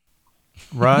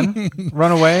 Run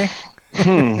away.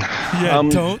 Yeah,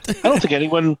 don't.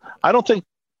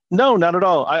 No, not at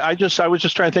all. I was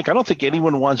just trying to think. I don't think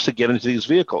anyone wants to get into these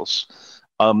vehicles.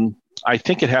 I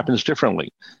think it happens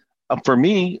differently. For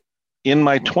me, in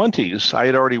my 20s, I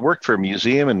had already worked for a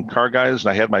museum and car guys,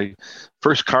 and I had my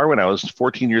first car when I was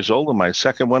 14 years old and my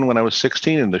second one when I was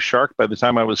 16, and the Shark by the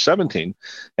time I was 17.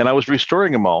 And I was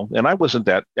restoring them all, and I wasn't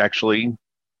that actually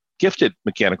gifted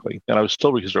mechanically, and I was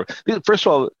still restoring. First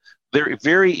of all, they're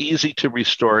very easy to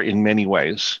restore in many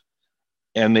ways,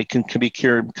 and they can be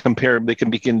compared. They can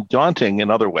begin daunting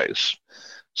in other ways.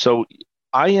 So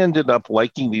I ended up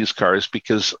liking these cars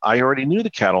because I already knew the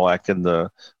Cadillac and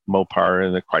the Mopar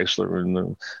and the Chrysler and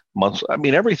the Munster. I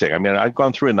mean, everything. I mean, I've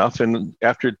gone through enough. And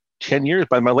after 10 years,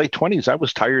 by my late 20s, I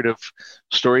was tired of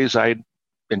stories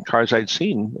and cars I'd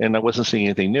seen, and I wasn't seeing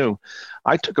anything new.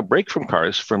 I took a break from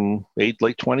cars from late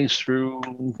 20s through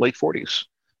late 40s.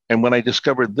 And when I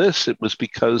discovered this, it was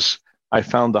because I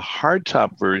found the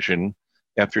hardtop version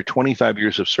after 25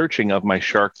 years of searching of my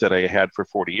Shark that I had for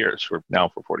 40 years, or now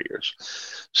for 40 years.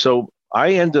 So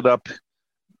I ended up,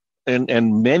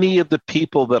 and many of the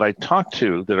people that I talked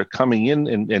to that are coming in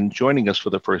and joining us for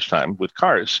the first time with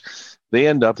cars, they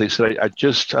said,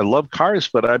 I love cars,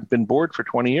 but I've been bored for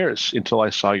 20 years until I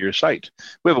saw your site.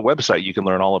 We have a website. You can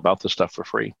learn all about this stuff for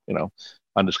free,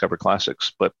 on Discover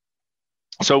Classics. But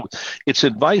so it's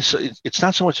advice. It's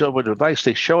not so much about advice.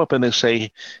 They show up and they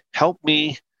say, help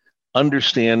me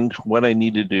understand what I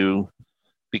need to do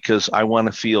because I want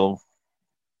to feel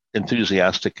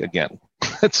enthusiastic again.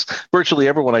 That's virtually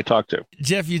everyone I talk to.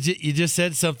 Jeff, you just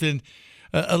said something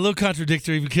a little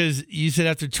contradictory, because you said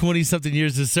after 20-something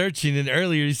years of searching, and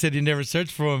earlier you said you never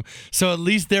searched for them. So at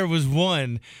least there was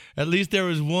one. At least there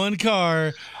was one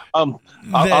car. I'll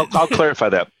clarify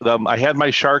that. I had my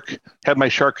Shark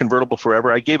convertible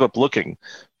forever. I gave up looking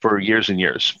for years and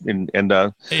years, and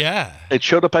it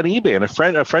showed up on eBay.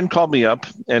 And a friend called me up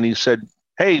and he said,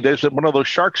 "Hey, there's one of those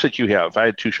Sharks that you have." I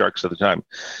had two Sharks at the time,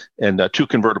 and two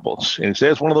convertibles. And he said,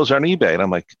 "There's one of those on eBay." And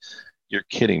I'm like, "You're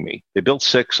kidding me." They built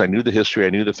 6. I knew the history.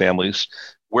 I knew the families.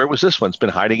 Where was this one? It's been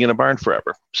hiding in a barn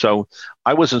forever. So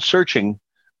I wasn't searching,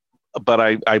 but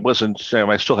I wasn't.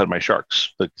 I still had my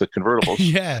Sharks, the convertibles.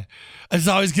 Yeah, it's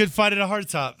always good finding a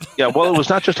hardtop. Yeah, well, it was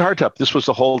not just a hardtop. This was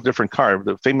a whole different car,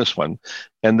 the famous one.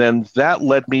 And then that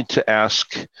led me to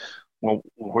ask, well,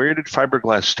 where did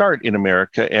fiberglass start in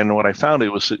America? And what I found,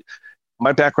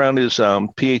 my background is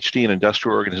PhD in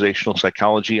industrial organizational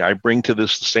psychology. I bring to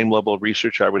this the same level of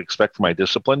research I would expect for my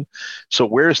discipline. So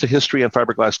where's the history on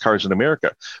fiberglass cars in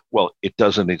America? Well, it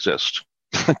doesn't exist.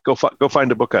 Go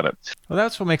find a book on it. Well,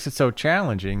 that's what makes it so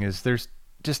challenging, is there's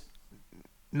just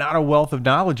not a wealth of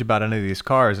knowledge about any of these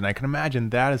cars. And I can imagine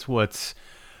that is what's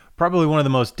probably one of the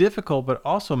most difficult, but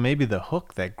also maybe the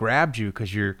hook that grabbed you,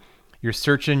 because you're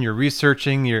searching, you're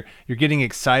researching, you're getting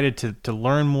excited to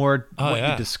learn more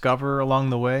you discover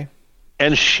along the way.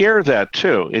 And share that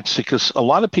too. It's because a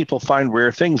lot of people find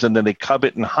rare things and then they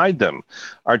covet and hide them.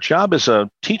 Our job as a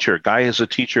teacher, Guy is a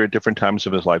teacher at different times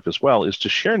of his life as well, is to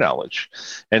share knowledge.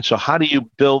 And so how do you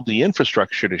build the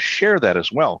infrastructure to share that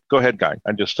as well? Go ahead, Guy.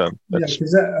 I just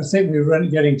because I think we're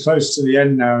getting close to the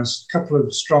end now. There's a couple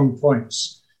of strong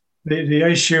points. The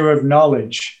issue of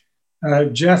knowledge.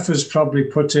 Jeff has probably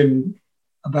put in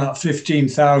about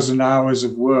 15,000 hours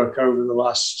of work over the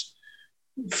last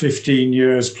 15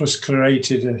 years, plus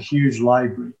created a huge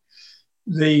library.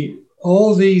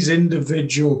 All these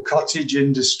individual cottage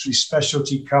industry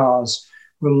specialty cars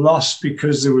were lost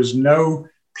because there was no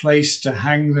place to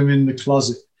hang them in the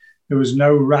closet. There was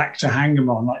no rack to hang them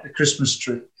on, like the Christmas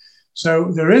tree.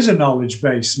 So there is a knowledge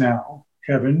base now,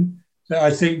 Kevin, that I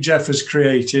think Jeff has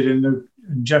created, and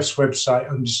Jeff's website,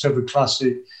 Undiscovered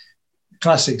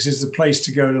Classics, is the place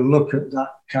to go to look at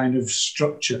that kind of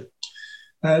structure.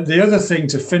 The other thing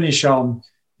to finish on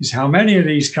is how many of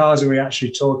these cars are we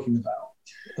actually talking about?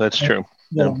 That's true.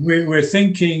 We're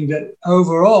thinking that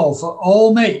overall, for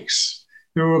all makes,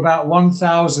 there were about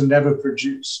 1,000 ever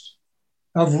produced,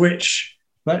 of which,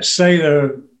 let's say, there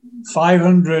are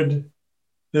 500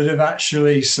 that have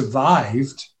actually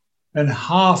survived, and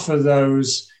half of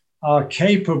those are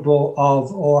capable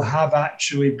of or have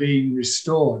actually been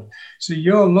restored. So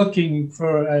you're looking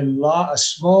for a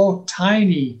small,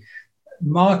 tiny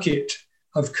market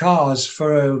of cars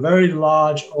for a very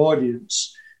large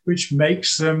audience, which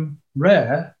makes them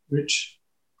rare, which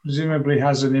presumably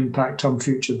has an impact on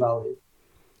future value.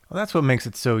 Well, that's what makes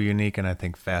it so unique and I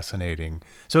think fascinating.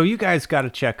 So you guys got to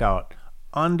check out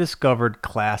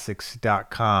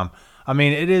undiscoveredclassics.com. I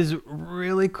mean, it is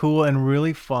really cool and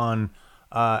really fun.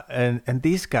 And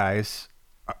these guys,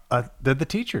 they're the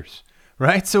teachers,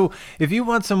 right? So if you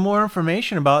want some more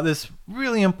information about this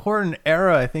really important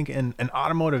era, I think, in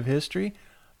automotive history,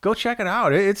 go check it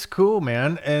out. It's cool,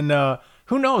 man. And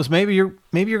who knows? Maybe you're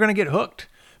going to get hooked.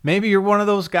 Maybe you're one of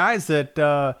those guys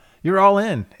that you're all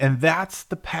in, and that's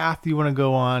the path you want to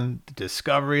go on: the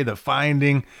discovery, the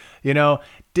finding,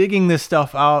 digging this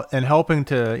stuff out and helping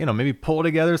to, maybe pull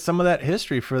together some of that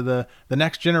history for the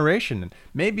next generation. And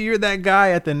maybe you're that guy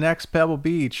at the next Pebble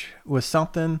Beach with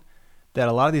something that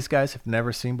a lot of these guys have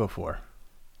never seen before.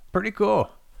 Pretty cool.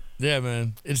 Yeah,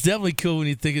 man. It's definitely cool when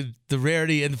you think of the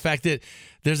rarity and the fact that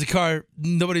there's a car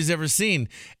nobody's ever seen.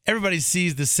 Everybody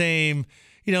sees the same,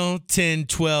 10,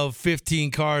 12,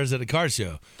 15 cars at a car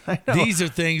show. These are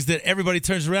things that everybody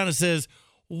turns around and says,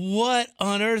 what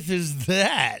on earth is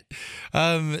that?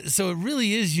 So it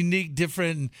really is unique,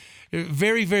 different,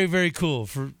 very, very, very cool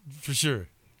for sure.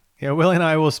 Yeah, Willie and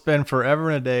I will spend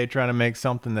forever and a day trying to make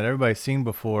something that everybody's seen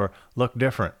before look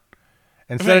different.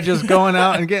 Instead of just going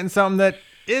out and getting something that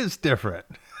is different.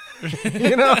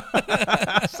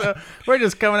 So we're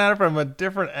just coming at it from a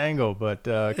different angle, but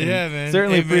man.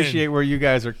 Certainly appreciate where you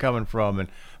guys are coming from. And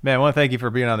man, I want to thank you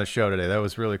for being on the show today. That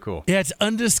was really cool. Yeah, it's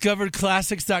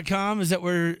undiscoveredclassics.com. Is that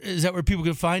where people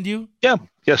can find you? Yeah.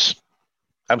 Yes.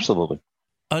 Absolutely.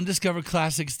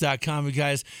 Undiscoveredclassics.com, you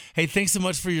guys. Hey, thanks so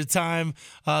much for your time.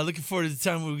 Looking forward to the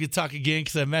time when we can talk again,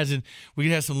 because I imagine we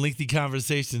can have some lengthy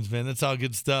conversations, man. That's all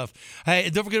good stuff. Hey,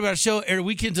 don't forget about our show, air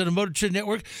weekends on the Motor Trend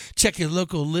Network. Check your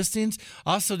local listings.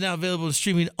 Also now available to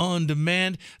streaming on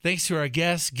demand. Thanks to our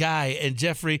guests, Guy and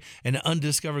Jeffrey, and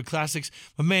Undiscovered Classics.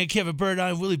 My man, Kevin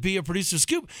Burdine, Willie B., our producer,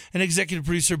 Scoop, and executive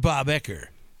producer, Bob Ecker.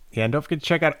 Yeah, and don't forget to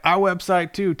check out our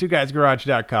website, too,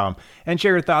 twoguysgarage.com, and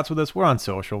share your thoughts with us. We're on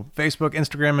social, Facebook,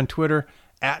 Instagram, and Twitter,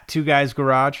 at Two Guys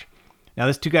Garage. Now,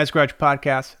 this Two Guys Garage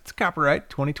podcast, it's copyright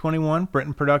 2021,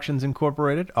 Britain Productions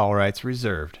Incorporated, all rights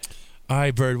reserved. All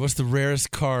right, Bird, what's the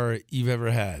rarest car you've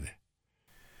ever had?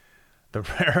 The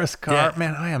rarest car? Yeah.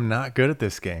 Man, I am not good at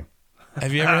this game.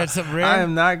 Have you ever had something rare? I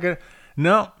am not good.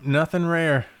 No, nothing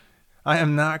rare. I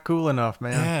am not cool enough,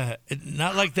 man. Yeah,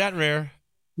 not like that rare.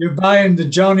 You're buying the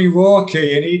Johnny Walker.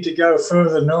 You need to go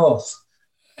further north.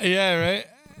 Yeah, right?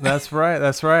 That's right.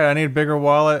 I need a bigger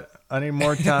wallet. I need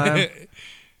more time.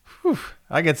 Whew,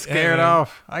 I get scared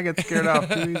off. Too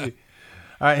easy.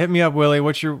 All right, hit me up, Willie.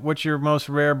 What's your most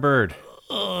rare bird?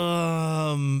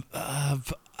 I've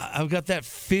got that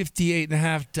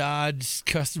 58.5 Dodge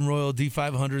Custom Royal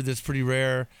D500 that's pretty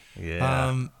rare.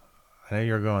 Yeah. I know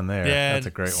you're going there. Yeah, that's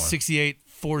a great one. 68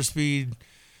 4-speed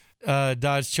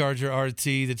Dodge Charger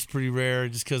RT that's pretty rare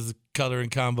just because the color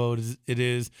and combo it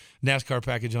is. NASCAR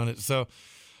package on it. So a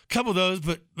couple of those,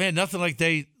 but man, nothing like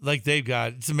they've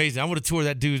got. It's amazing. I want to tour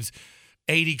that dude's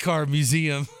 80-car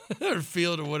museum or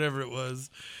field or whatever it was.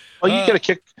 Well, you get a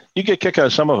kick out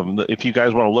of some of them. If you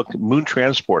guys want to look, Moon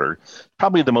Transporter,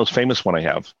 probably the most famous one I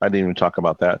have. I didn't even talk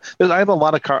about that. I have a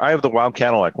lot of I have the Wild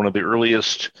Cadillac, one of the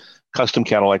earliest custom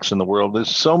Cadillacs in the world.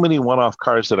 There's so many one-off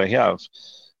cars that I have.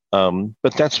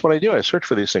 But that's what I do. I search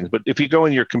for these things. But if you go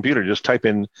in your computer, just type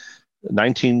in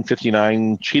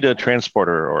 1959 Cheetah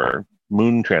Transporter or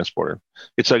Moon Transporter.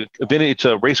 It's a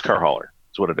race car hauler.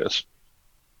 That's what it is.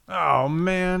 Oh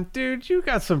man, dude, you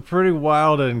got some pretty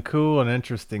wild and cool and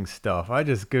interesting stuff. I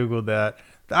just Googled that.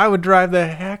 I would drive the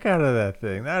heck out of that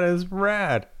thing. That is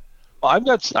rad. Well, I've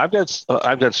got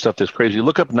stuff that's crazy.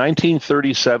 Look up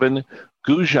 1937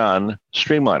 Goujon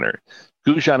Streamliner.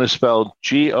 Goujon is spelled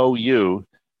Gougeon,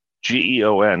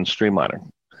 Streamliner.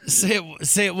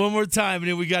 Say it one more time, and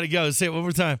then we got to go. Say it one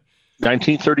more time.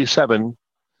 1937,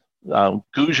 Goujon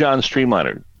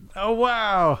Streamliner. Oh,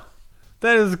 wow.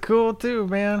 That is cool too,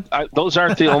 man. Those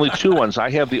aren't the only two ones.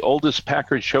 I have the oldest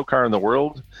Packard show car in the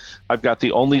world. I've got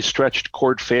the only stretched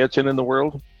cord Phaeton in the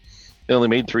world. They only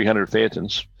made 300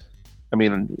 Phaetons. I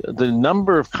mean, the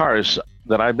number of cars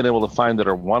that I've been able to find that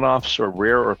are one-offs or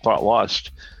rare or thought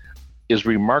lost is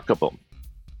remarkable.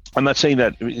 I'm not saying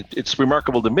that it's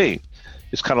remarkable to me.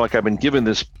 It's kind of like I've been given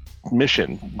this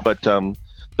mission. But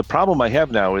the problem I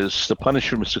have now is the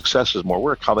punishment of success is more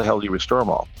work. How the hell do you restore them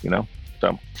all, you know?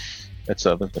 So that's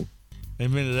the other thing.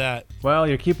 Amen to that. Well,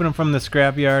 you're keeping them from the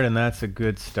scrapyard, and that's a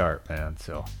good start, man.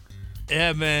 So,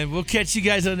 yeah, man. We'll catch you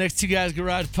guys on the next Two Guys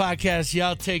Garage podcast.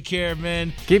 Y'all take care,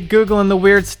 man. Keep Googling the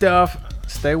weird stuff.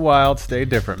 Stay wild, stay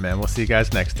different, man. We'll see you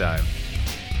guys next time.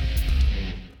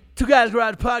 Two Guys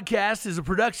Garage Podcast is a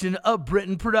production of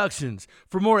Britain Productions.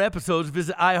 For more episodes,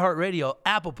 visit iHeartRadio,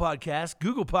 Apple Podcasts,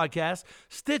 Google Podcasts,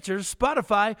 Stitcher,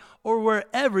 Spotify, or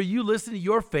wherever you listen to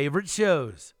your favorite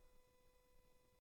shows.